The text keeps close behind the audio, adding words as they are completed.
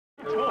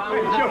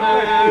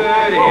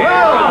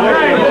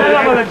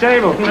on the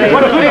table.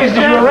 What goodies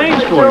did you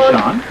arrange for,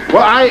 Sean?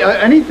 Well,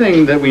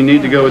 anything that we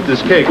need to go with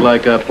this cake,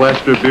 like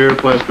plaster of beer,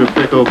 plaster of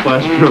pickle,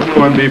 plaster of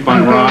corned beef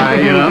on rye,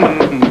 you know.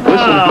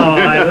 Oh,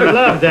 I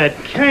love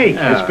that cake.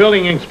 As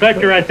building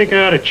inspector, I think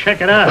I ought to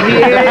check it out.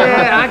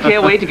 Yeah, I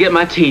can't wait to get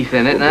my teeth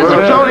in it.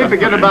 Tony,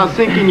 forget about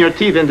sinking your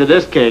teeth into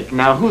this cake.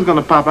 Now, who's going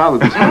to pop out of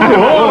this?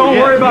 Don't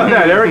worry about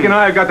that. Eric and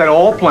I have got that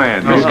all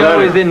planned. Frisco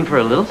is in for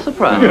a little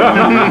surprise.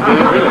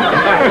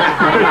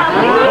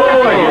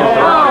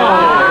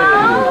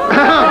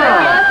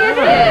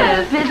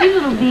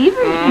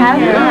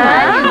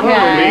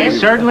 We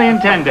certainly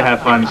intend to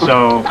have fun,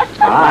 so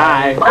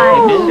bye.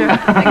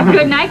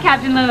 Good night,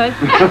 Captain Lewis.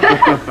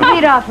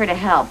 We'd offer to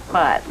help,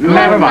 but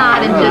Never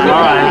not mind.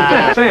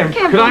 just Sam,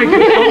 could I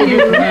console you?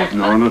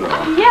 No, not at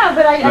all. Yeah,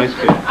 but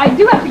I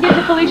do have to get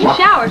to Felicia's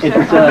shower, sir.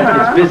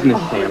 It's business,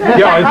 Sam.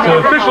 Yeah, it's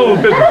official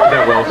business for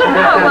that, Wells. Oh,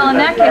 well, in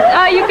that case,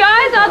 you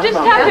guys, I'll just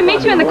have to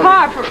meet you in the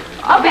car for a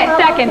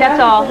second, that's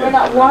all. Yeah,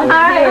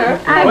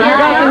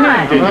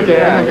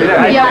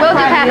 we'll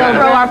just have to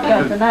throw our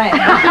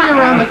See you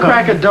around the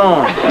crack of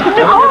dawn.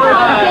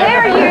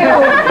 dare you.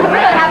 We're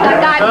gonna have that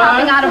guy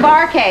popping out of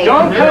our cave.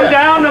 Don't come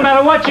down no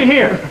matter what you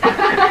hear.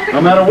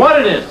 No matter what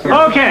it is.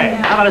 Okay,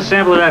 how about a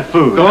sample of that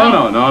food?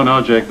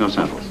 No, Jake, no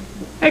samples.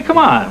 Hey, come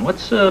on.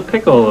 What's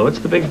pickle? What's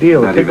the big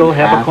deal? Not Pickle, even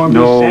half a corned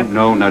beef sample?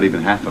 No, not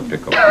even half a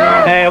pickle.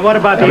 Hey, what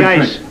about the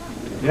ice?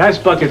 The ice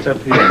bucket's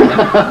up here.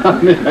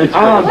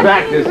 I'll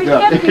back this We stuff.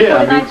 can't be for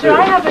the night, sir.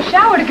 I have a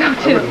shower to go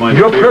to.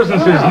 Your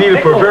presence is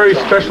needed for a very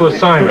special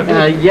assignment.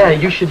 Yeah,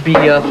 you should be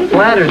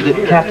flattered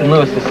that Captain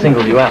Lewis has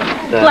singled you out.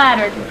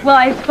 Flattered. Well,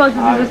 I suppose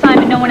this is an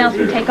assignment no one else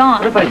can take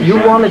on. But you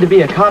wanted to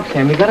be a cop,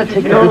 Sam. You gotta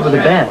take the good with the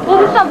bad.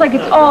 Well, this sounds like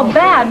it's all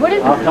bad. What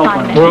is this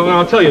assignment? Well,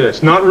 I'll tell you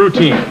this, not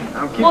routine.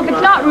 Well, if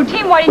it's not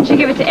routine, why didn't you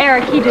give it to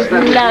Eric? He just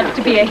loves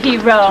to be a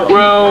hero.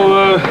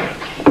 Well,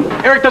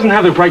 Eric doesn't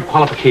have the right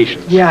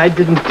qualifications. Yeah, I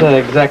didn't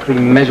exactly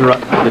measure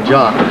up for the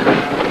job.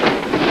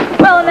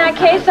 Well, in that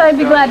case, I'd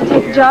be glad to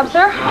take the job,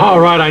 sir. All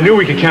right, I knew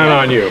we could count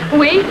on you.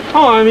 We?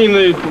 Oh, I mean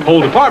the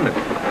whole department.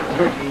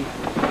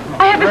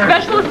 I have a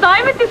special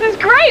assignment? This is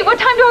great. What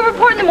time do I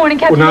report in the morning,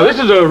 Captain? Well, now, this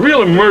is a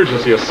real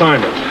emergency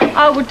assignment.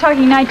 Oh, we're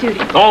talking night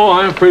duty. Oh,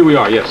 I'm afraid we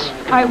are, yes.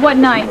 All right, what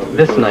night?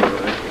 This night.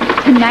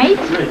 Tonight?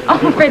 Oh,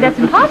 I'm afraid that's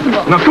impossible.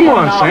 Now, come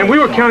on, Sam. We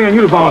were counting on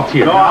you to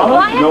volunteer. Well,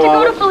 I have to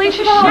go to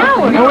Felicia's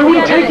shower. No, it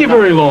wouldn't take you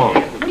very long.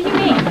 What do you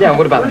mean? Yeah,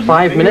 what about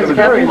 5 minutes,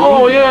 Captain?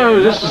 Oh, yeah,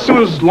 just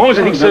as long as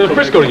it takes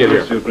Frisco to get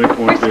here.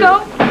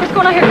 Frisco? Frisco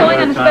and I are going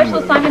on a special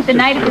assignment the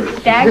night of the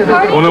stag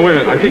party? Oh, no, wait a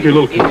minute. I think you're a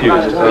little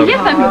confused. Yes,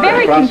 I'm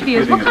very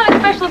confused. What kind of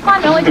special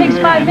assignment only takes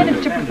 5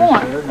 minutes to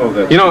perform?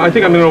 You know, I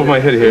think I'm in over my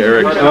head here,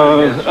 Eric.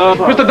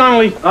 Mr.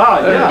 Donnelly,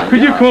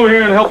 could you come over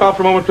here and help out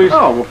for a moment, please?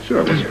 Oh, well,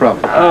 sure. What's the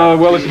problem?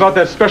 Well, it's about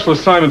that special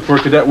assignment for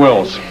Cadet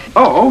Wells.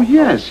 Oh,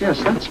 yes,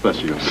 that's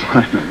special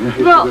assignment.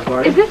 Well,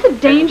 is this a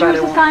dangerous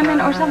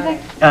assignment or something?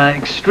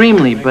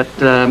 Extremely, but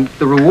the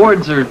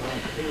rewards are...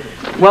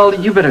 Well,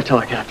 you better tell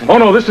her, Captain. Oh,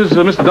 no, this is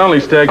Mr.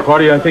 Donnelly's stag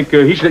party. I think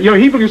he should... You know,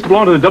 he used to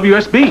belong to the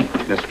WSB.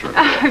 That's true.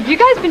 Have you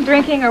guys been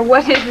drinking, or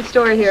what is the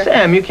story here?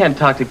 Sam, you can't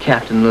talk to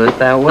Captain Lewis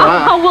that way.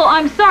 Oh, well,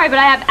 I'm sorry, but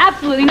I have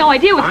absolutely no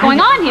idea what's going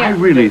on here. I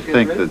really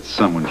think that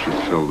someone should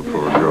fill the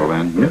poor girl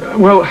in.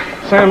 Well,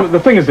 Sam, the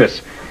thing is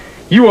this.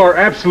 You are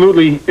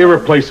absolutely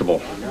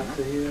irreplaceable.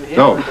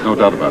 No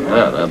doubt about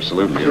that.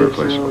 Absolutely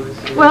irreplaceable.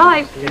 Well,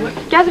 I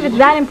guess if it's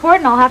that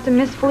important, I'll have to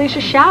miss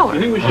Felicia's shower.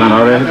 No,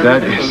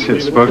 that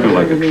is spoken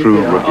like a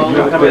true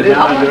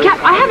rookie. Cap,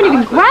 I haven't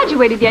even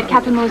graduated yet,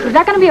 Captain Lewis. Is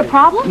that going to be a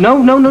problem?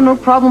 No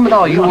problem at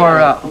all. You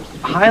are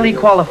highly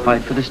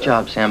qualified for this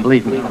job, Sam,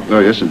 believe me. Oh,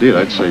 yes, indeed.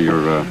 I'd say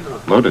you're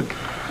loaded.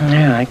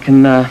 Yeah, I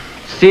can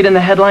see it in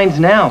the headlines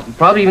now.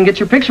 Probably even get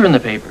your picture in the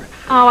paper.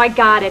 Oh, I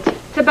got it.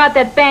 It's about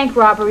that bank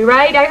robbery,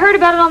 right? I heard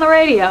about it on the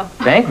radio.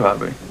 Bank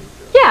robbery?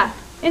 Yeah,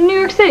 in New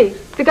York City.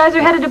 The guys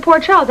are headed to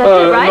Port Charles, that's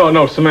it, right?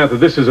 No, Samantha,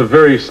 this is a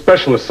very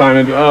special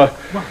assignment.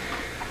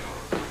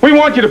 We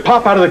want you to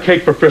pop out of the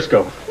cake for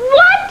Frisco.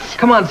 What?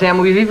 Come on, Sam,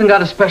 we've even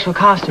got a special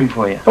costume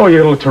for you. Oh,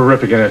 you're going to look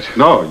terrific in it.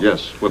 No,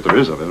 yes, what there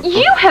is of it.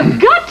 You have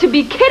got to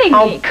be kidding me.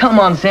 Oh, come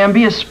on, Sam,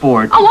 be a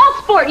sport. Oh,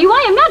 I'll sport you.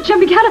 I am not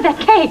jumping out of that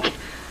cake.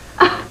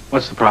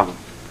 What's the problem?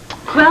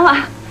 Well,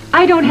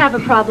 I don't have a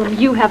problem.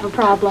 You have a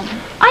problem.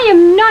 I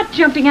am not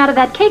jumping out of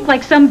that cake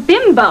like some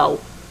bimbo.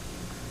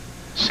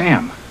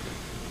 Sam,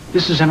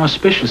 this is an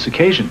auspicious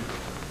occasion.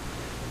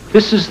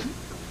 This is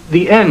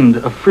the end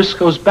of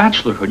Frisco's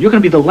bachelorhood. You're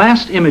going to be the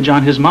last image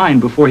on his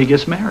mind before he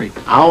gets married.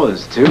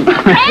 Ours, too.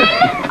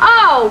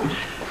 N-O!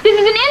 This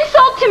is an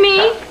insult to me,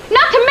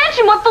 not to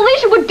mention what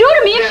Felicia would do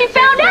to me if she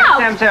found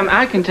out. Sam,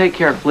 I can take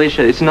care of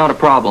Felicia. It's not a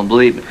problem,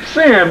 believe me.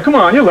 Sam, come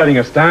on, you're letting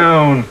us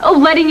down. Oh,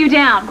 letting you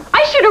down.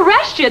 I should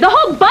arrest you, the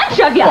whole bunch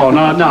of you. Oh,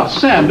 no,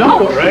 Sam,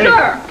 don't go.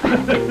 Sir.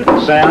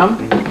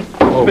 Sam?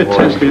 Oh, boy.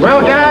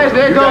 Well, guys,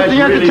 there goes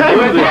the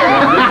entertainment.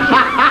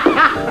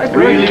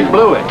 Really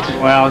blew it.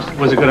 Well, it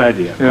was a good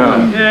idea.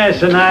 Yeah.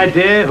 Yes, an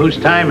idea whose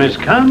time has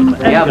come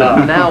and Yeah, but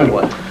gone. now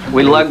what?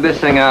 we lug this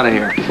thing out of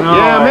here.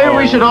 Yeah, maybe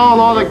we should all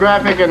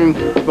autographic and,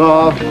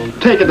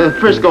 take it to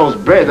Frisco's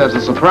bed as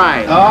a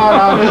surprise.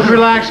 Oh, no, just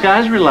relax,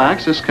 guys,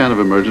 relax. This kind of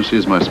emergency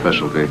is my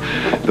specialty.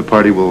 The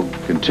party will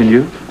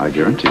continue, I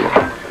guarantee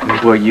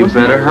it. Well, you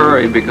better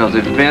hurry, because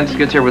if Vince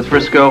gets here with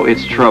Frisco,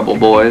 it's trouble,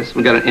 boys.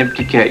 We got an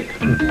empty cake.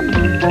 I've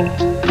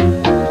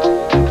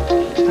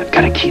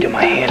got a key to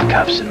my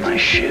handcuffs in my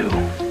shoe.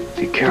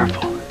 Be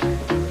careful.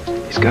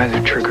 These guys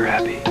are trigger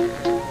happy.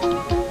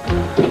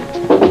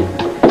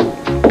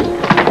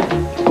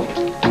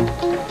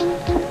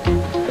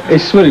 Hey,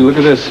 Smitty, look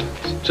at this.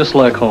 It's just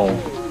like home.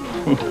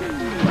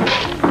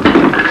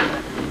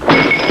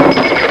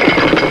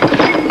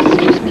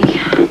 Excuse me.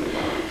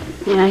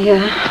 May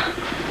I,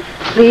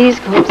 please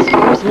go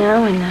upstairs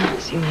now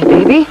and see my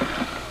baby?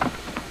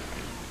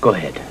 Go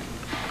ahead.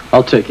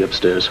 I'll take you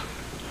upstairs.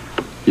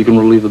 You can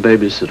relieve the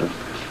babysitter.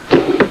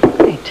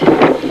 Wait.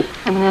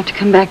 I'm gonna have to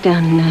come back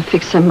down and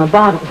fix some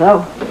bottles, though.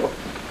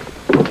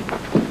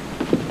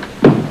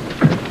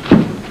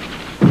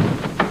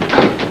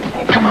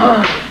 Hey, come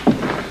on.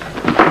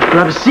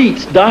 Grab a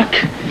seat, Doc.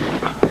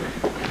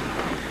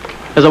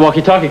 There's a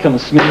walkie-talkie coming,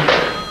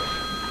 Smitty.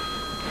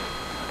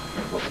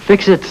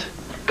 Fix it.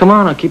 Come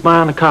on, I'll keep my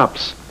eye on the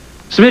cops.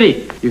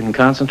 Smitty, you can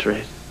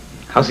concentrate.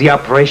 How's the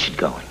operation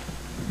going?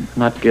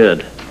 Not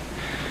good.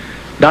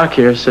 Doc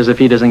here says if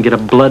he doesn't get a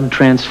blood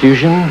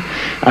transfusion,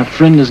 our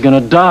friend is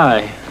gonna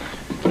die.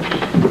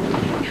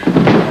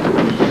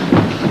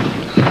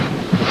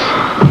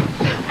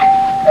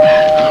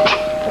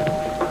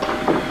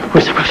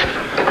 Where's the Butch?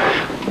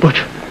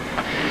 Butch,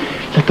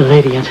 let the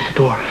lady answer the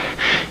door.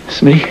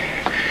 Smitty,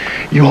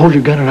 you hold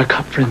your gun on our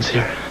cop friends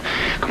here.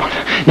 Come on.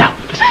 Now,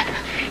 listen.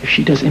 If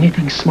she does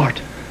anything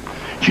smart,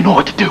 you know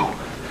what to do.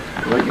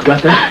 Right, you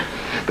got that?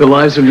 Their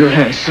lives are in your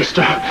hands,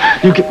 sister.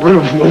 You get rid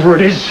of whoever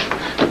it is.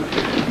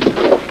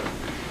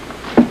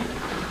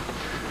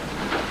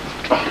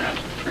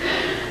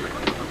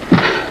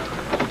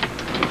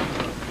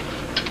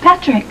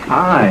 Patrick,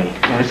 Hi.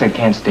 Guess I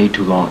can't stay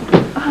too long.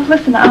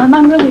 listen,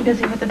 I'm really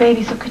busy with the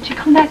baby, so could you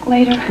come back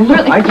later? Well,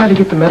 look, I got to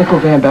get the medical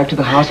van back to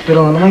the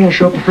hospital, and I'm not going to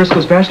show up for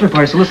Frisco's bachelor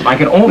party, so listen, I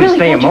can only Really,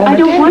 stay a Patrick, moment. I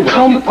don't want to.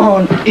 Come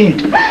on in.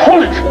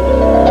 Hold it!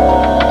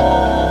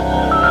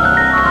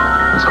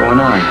 What's going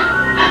on?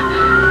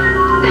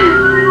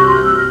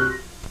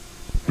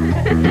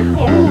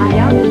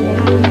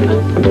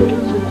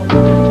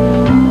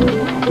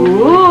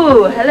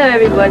 Ooh, hello,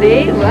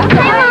 everybody.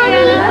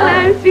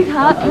 Hello,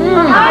 sweetheart.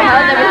 Hi,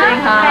 how's everything?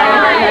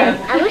 Hi.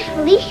 I wish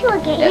Felicia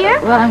would get here.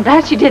 Well, I'm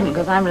glad she didn't,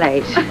 because I'm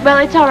late. Well,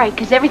 it's all right,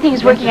 because everything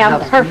is working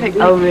out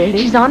perfectly. Oh, really?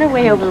 She's on her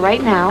way over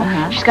right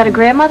now. She's got a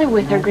grandmother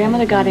with her.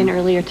 Grandmother got in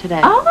earlier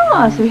today.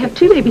 Oh, so we have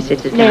two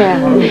babysitters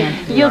now.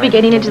 Yeah. You'll be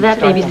getting into that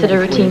babysitter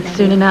routine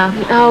soon enough.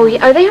 Oh,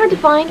 yeah. Are they hard to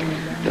find?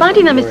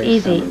 Finding them is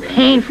easy.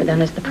 Paying for them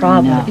is the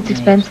problem. It's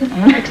expensive?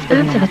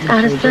 Expensive. It's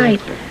out of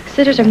sight.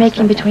 Sitters are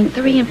making between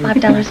 $3 and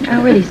 $5 an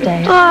hour these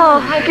days.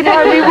 Oh, I can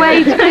hardly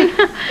wait.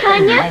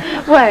 Tanya,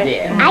 What?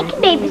 I can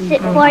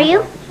babysit for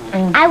you.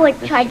 I would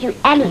charge you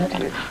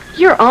anything.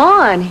 You're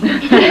on.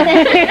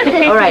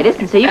 All right,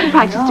 listen, so you can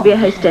practice to be a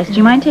hostess. Do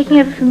you mind taking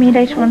over for me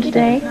later on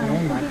today?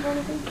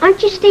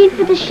 Aren't you staying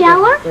for the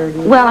shower?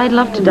 Well, I'd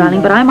love to,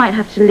 darling, but I might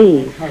have to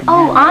leave.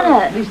 Oh,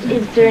 Anna, is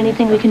there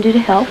anything we can do to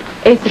help?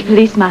 It's a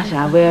police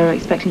matter. We're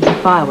expecting some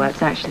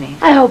fireworks, actually.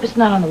 I hope it's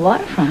not on the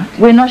waterfront.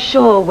 We're not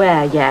sure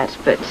where yet,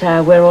 but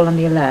we're all on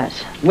the alert.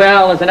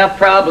 Well, there's enough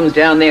problems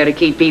down there to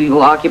keep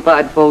people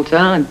occupied full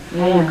time.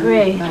 I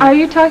agree. Are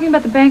you talking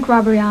about the bank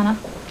robbery, Anna?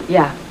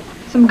 Yeah,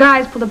 Some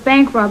guys pulled a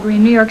bank robbery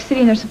in New York City,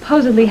 and they're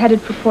supposedly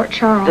headed for Port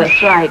Charles.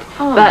 that's right.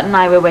 Bert and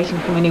I were waiting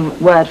for any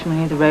word from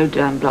any of the road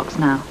blocks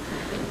now.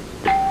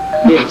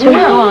 So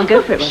go on,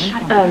 go for it,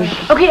 Robin.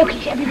 Okay,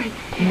 I'll be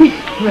ready.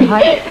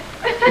 Right.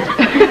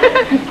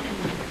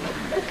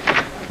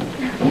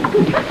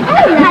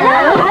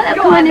 Hello.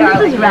 Come on in,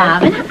 Mrs.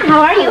 Robin.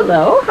 How are you?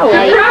 Hello, how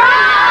are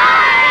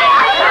you?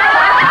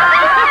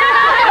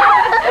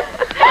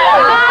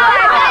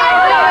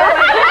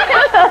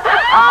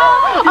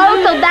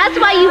 Oh, so that's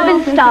why you've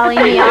been stalling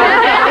me.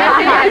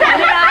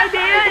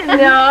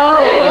 No.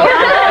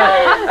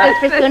 Does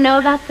Frisco know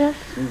about this?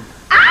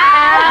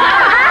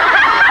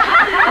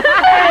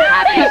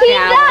 He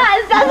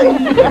does, doesn't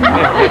he?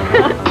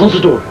 Close the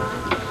door.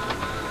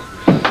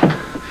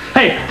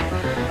 Hey,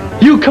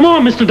 you, come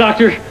on, Mr.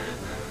 Doctor.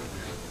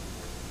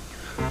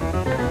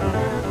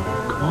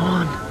 Come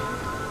on.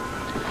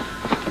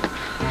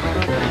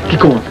 Get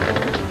going.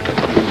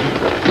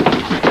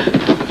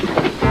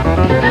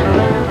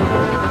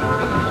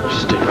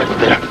 Stay right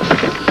there.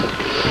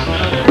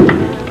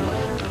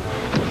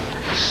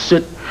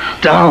 Sit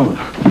down.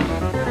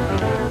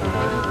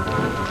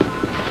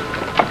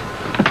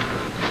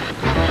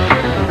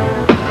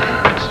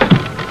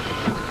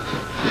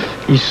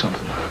 Eat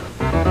something.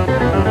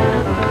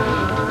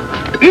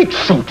 Eat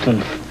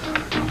something.